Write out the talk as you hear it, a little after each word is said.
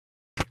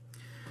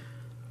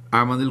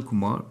I'm Anil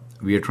Kumar.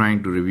 We are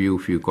trying to review a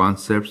few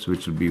concepts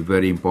which will be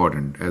very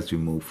important as we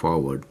move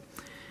forward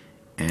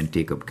and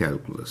take up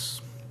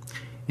calculus.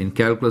 In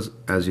calculus,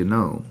 as you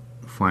know,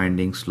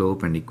 finding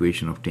slope and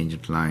equation of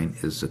tangent line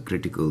is a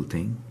critical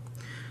thing.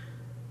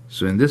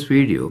 So in this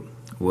video,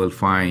 we'll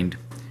find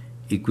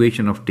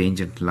equation of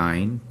tangent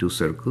line to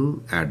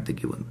circle at the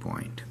given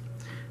point.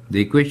 The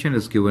equation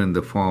is given in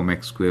the form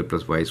x squared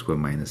plus y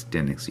squared minus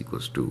 10x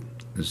equals to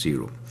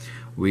 0.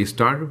 We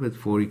started with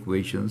 4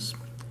 equations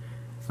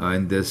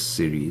in this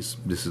series.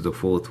 This is the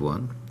 4th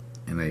one,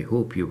 and I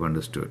hope you've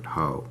understood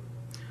how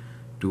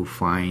to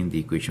find the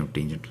equation of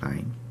tangent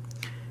line.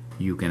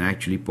 You can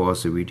actually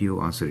pause the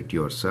video, answer it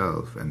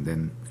yourself, and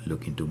then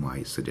look into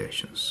my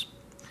suggestions.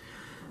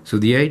 So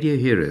the idea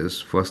here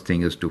is, first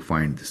thing is to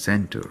find the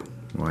center,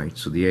 right?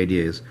 So the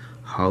idea is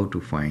how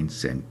to find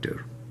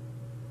center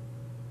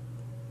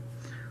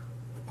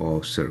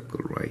of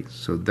circle, right?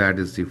 So that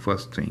is the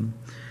first thing.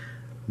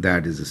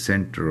 That is the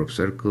center of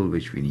circle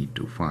which we need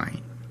to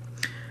find.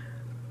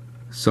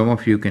 Some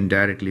of you can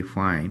directly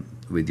find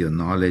with your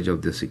knowledge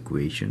of this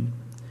equation.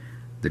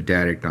 The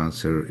direct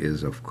answer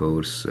is, of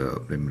course,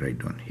 let me write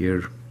down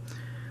here.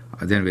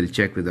 Then we'll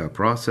check with our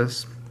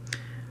process.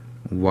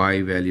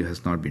 Y value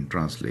has not been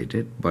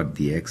translated, but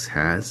the x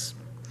has.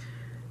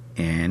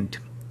 And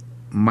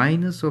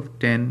minus of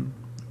 10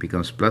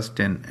 becomes plus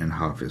 10, and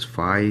half is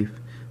 5.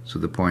 So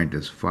the point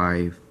is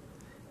 5,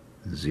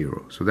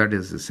 0. So that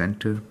is the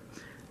center.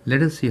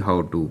 Let us see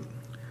how to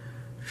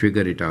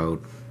figure it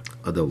out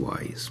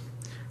otherwise.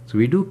 So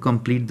we do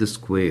complete the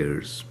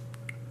squares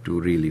to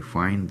really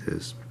find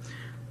this.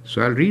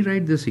 So I'll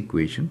rewrite this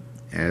equation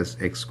as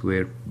x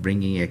squared,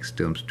 bringing x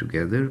terms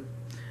together,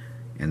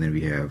 and then we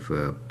have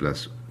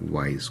plus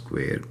y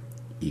squared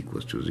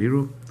equals to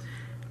 0.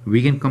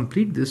 We can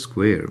complete this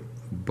square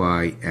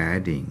by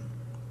adding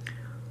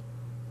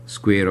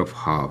square of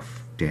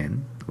half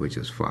 10, which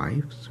is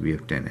 5, so we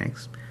have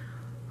 10x,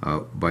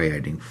 by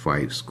adding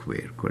 5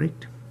 squared,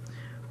 correct?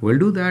 We'll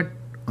do that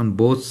on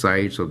both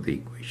sides of the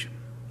equation.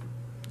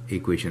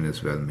 Equation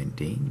is well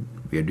maintained.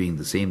 We are doing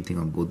the same thing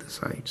on both the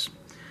sides.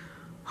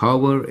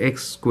 However,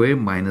 x squared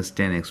minus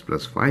 10x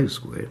plus 5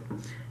 squared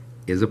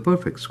is a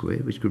perfect square,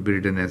 which could be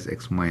written as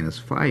x minus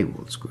 5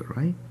 whole square,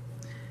 right?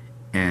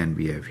 And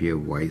we have here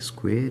y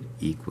squared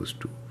equals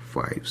to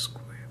 5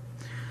 squared.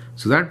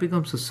 So that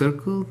becomes a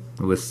circle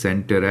with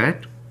center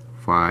at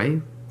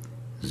 5,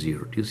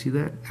 0. Do you see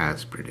that?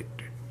 As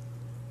predicted.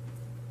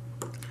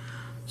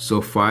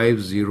 So 5,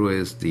 0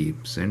 is the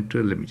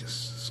center. Let me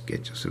just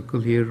sketch a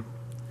circle here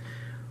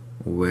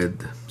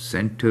with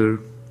center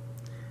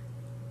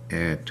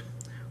at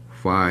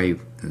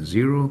 5,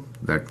 0.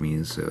 That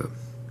means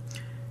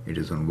it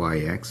is on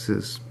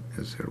y-axis.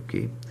 Is that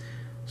okay?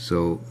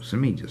 So let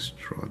me just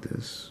draw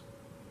this.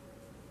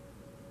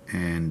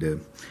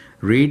 And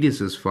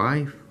radius is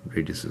 5.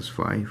 Radius is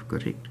 5,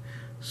 correct?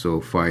 So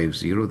 5,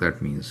 0,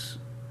 that means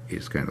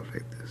it's kind of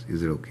like this.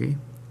 Is it okay?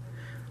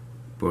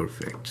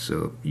 Perfect.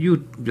 So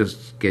you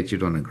just sketch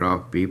it on a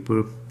graph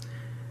paper.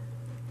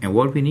 And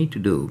what we need to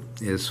do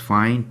is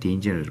find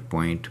tangent at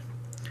point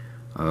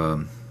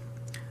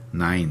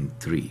 9,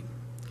 3.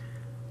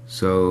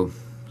 So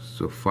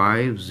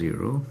 5,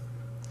 0.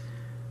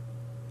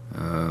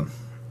 I'm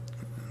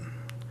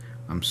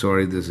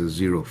sorry, this is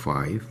 0,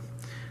 5.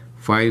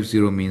 5,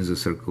 0 means the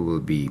circle will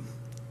be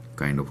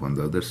kind of on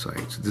the other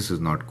side. So this is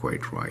not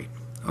quite right.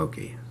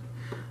 Okay.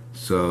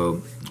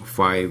 So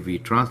 5 we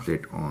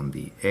translate on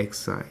the x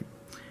side.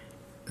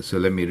 So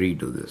let me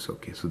redo this.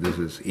 Okay. So this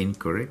is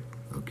incorrect.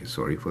 Okay.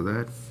 Sorry for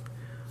that.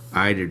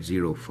 I did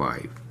 0,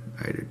 5.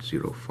 I did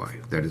 0,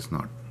 5. That is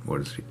not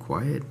what is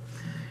required.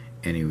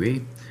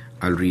 Anyway,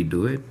 I'll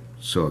redo it.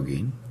 So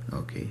again,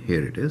 okay,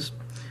 here it is.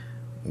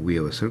 We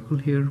have a circle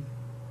here,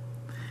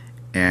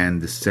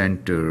 and the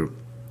center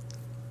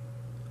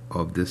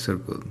of this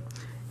circle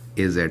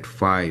is at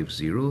 5,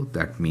 0.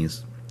 That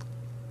means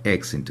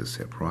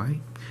x-intercept,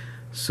 right?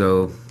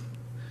 So,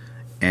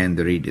 and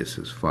the radius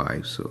is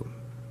 5, so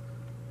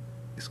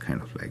it's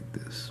kind of like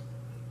this.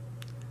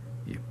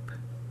 Yep.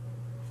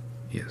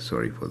 Yeah,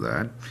 sorry for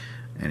that.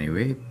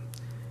 Anyway,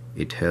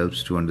 it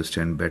helps to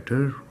understand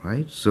better,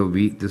 right? So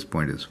this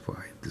point is 5,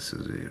 this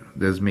is 0.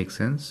 Does it make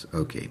sense?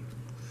 Okay.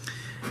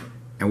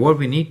 And what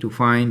we need to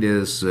find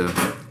is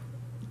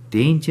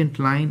tangent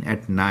line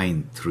at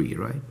 9, 3,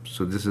 right?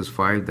 So this is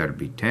 5, that will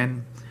be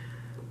 10.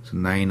 So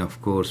 9,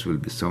 of course, will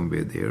be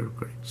somewhere there,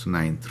 correct? So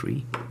 9,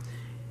 3.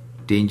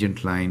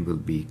 Tangent line will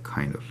be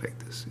kind of like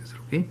this. Is it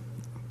okay?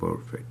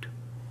 Perfect.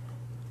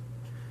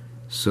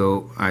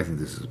 So I think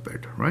this is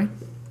better, right?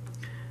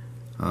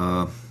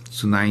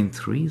 So 9,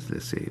 3,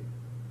 let's say,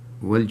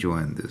 we'll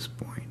join this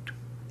point.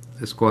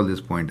 Let's call this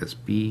point as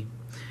P,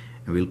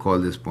 and we'll call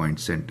this point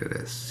center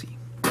as C.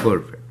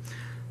 Perfect.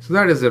 So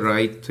that is the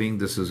right thing.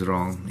 This is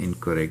wrong,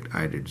 incorrect.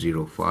 I did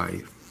 0,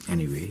 5.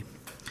 Anyway,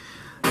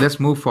 let's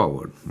move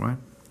forward, right?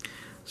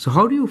 So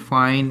how do you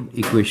find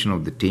equation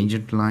of the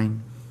tangent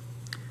line?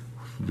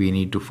 We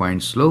need to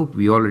find slope.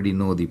 We already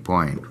know the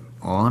point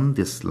on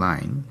this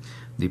line.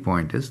 The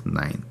point is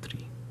 9,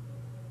 3.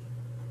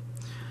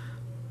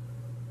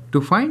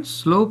 To find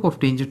slope of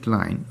tangent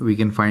line, we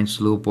can find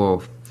slope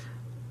of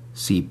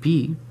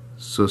CP.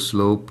 So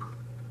slope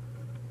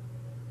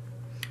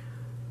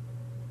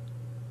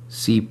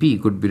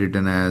CP could be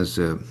written as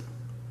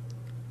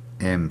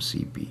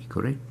MCP,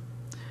 correct?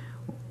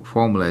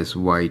 Formula is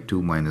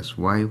y2 minus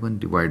y1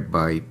 divided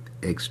by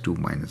x2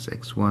 minus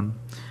x1,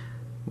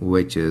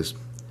 which is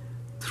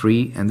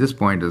 3, and this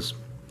point is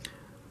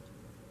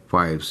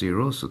 5,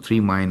 0. So 3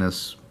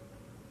 minus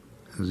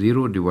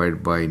 0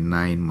 divided by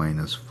 9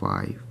 minus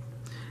 5.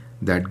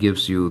 That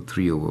gives you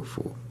 3 over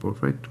 4.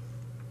 Perfect.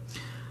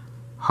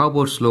 How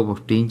about slope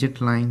of tangent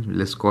line?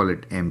 Let's call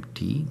it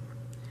MT.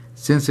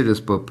 Since it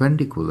is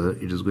perpendicular,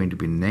 it is going to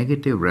be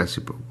negative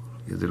reciprocal.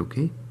 Is it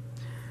okay?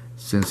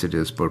 Since it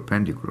is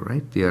perpendicular,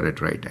 right? They are at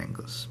right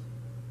angles.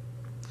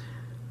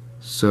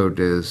 So it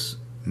is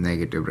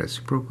negative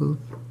reciprocal.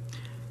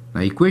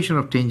 Now equation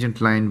of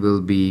tangent line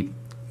will be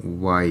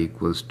y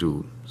equals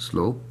to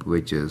slope,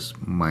 which is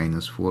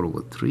minus 4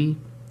 over 3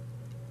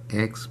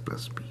 x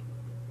plus b.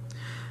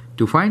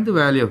 To find the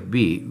value of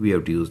b, we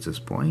have to use this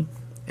point.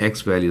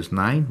 X value is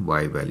 9,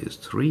 y value is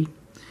 3.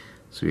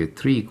 So we have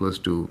 3 equals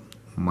to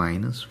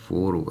minus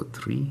 4 over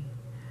 3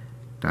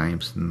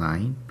 times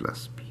 9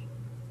 plus b.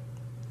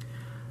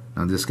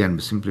 Now this can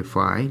be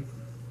simplified.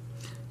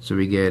 So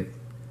we get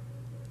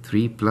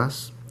 3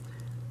 plus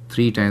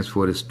 3 times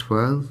 4 is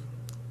 12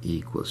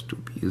 equals to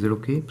b. Is it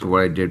okay? So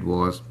what I did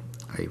was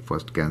I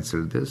first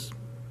cancelled this.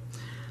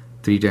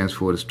 3 times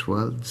 4 is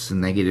 12. This is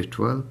negative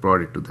 12.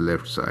 Brought it to the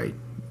left side.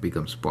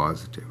 Becomes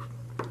positive.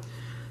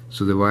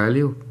 So the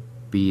value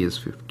of b is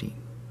 15.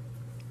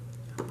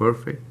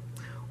 Perfect.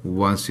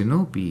 Once you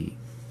know b,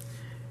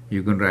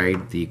 you can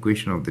write the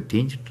equation of the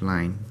tangent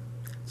line,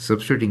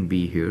 substituting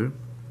b here.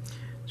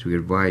 So we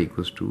get y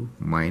equals to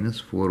minus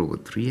 4 over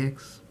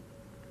 3x.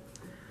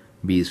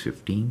 b is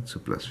 15, so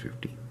plus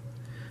 15.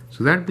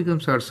 So that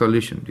becomes our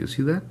solution. Do you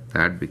see that?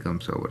 That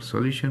becomes our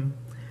solution.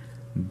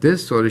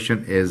 This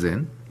solution is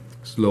in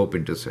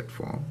slope-intercept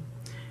form.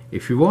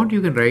 If you want,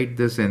 you can write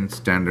this in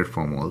standard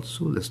form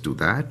also. Let's do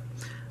that.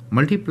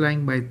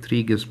 Multiplying by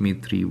 3 gives me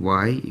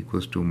 3y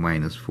equals to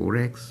minus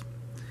 4x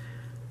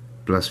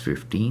plus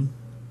 15.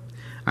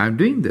 I'm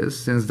doing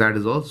this since that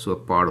is also a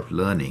part of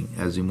learning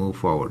as you move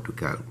forward to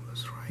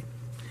calculus, right?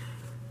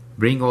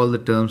 Bring all the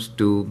terms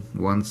to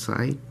one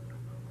side.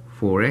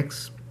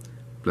 4x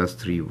plus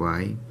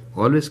 3y.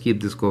 Always keep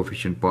this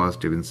coefficient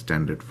positive in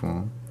standard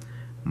form.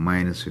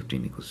 Minus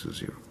 15 equals to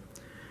 0.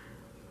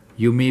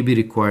 You may be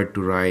required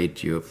to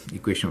write your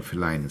equation of a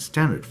line in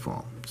standard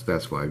form. So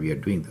that's why we are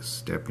doing this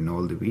step in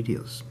all the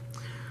videos.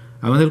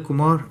 I'm Anil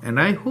Kumar, and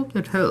I hope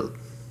that helped.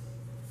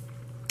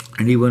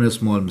 And even a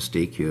small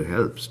mistake here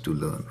helps to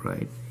learn,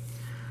 right?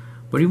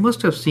 But you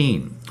must have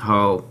seen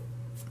how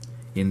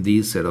in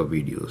these set of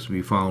videos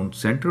we found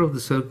center of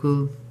the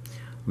circle.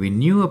 We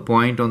knew a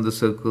point on the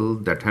circle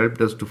that helped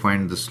us to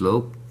find the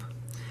slope.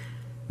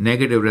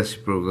 Negative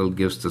reciprocal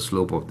gives the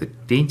slope of the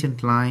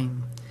tangent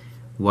line.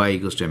 Y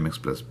equals to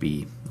mx plus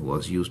b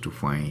was used to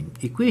find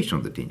equation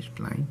of the tangent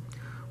line.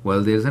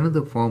 Well, there's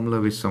another formula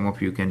which some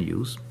of you can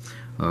use.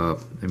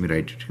 Let me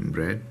write it in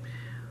red.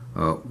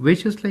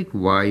 Which is like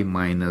y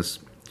minus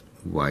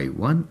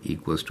y1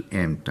 equals to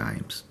m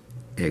times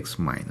x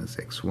minus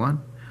x1,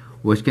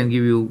 which can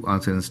give you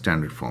answer in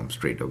standard form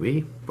straight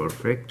away.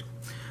 Perfect.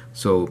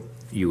 So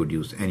you would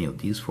use any of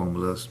these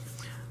formulas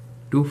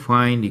to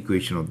find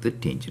equation of the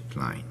tangent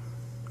line.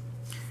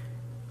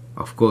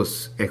 Of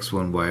course,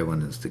 x1,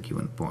 y1 is the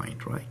given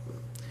point, right?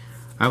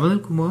 I'm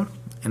Anil Kumar,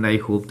 and I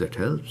hope that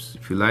helps.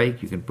 If you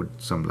like, you can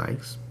put some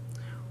likes.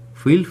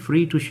 Feel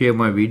free to share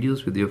my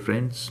videos with your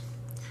friends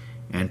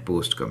and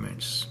post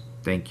comments.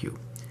 Thank you,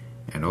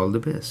 and all the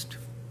best.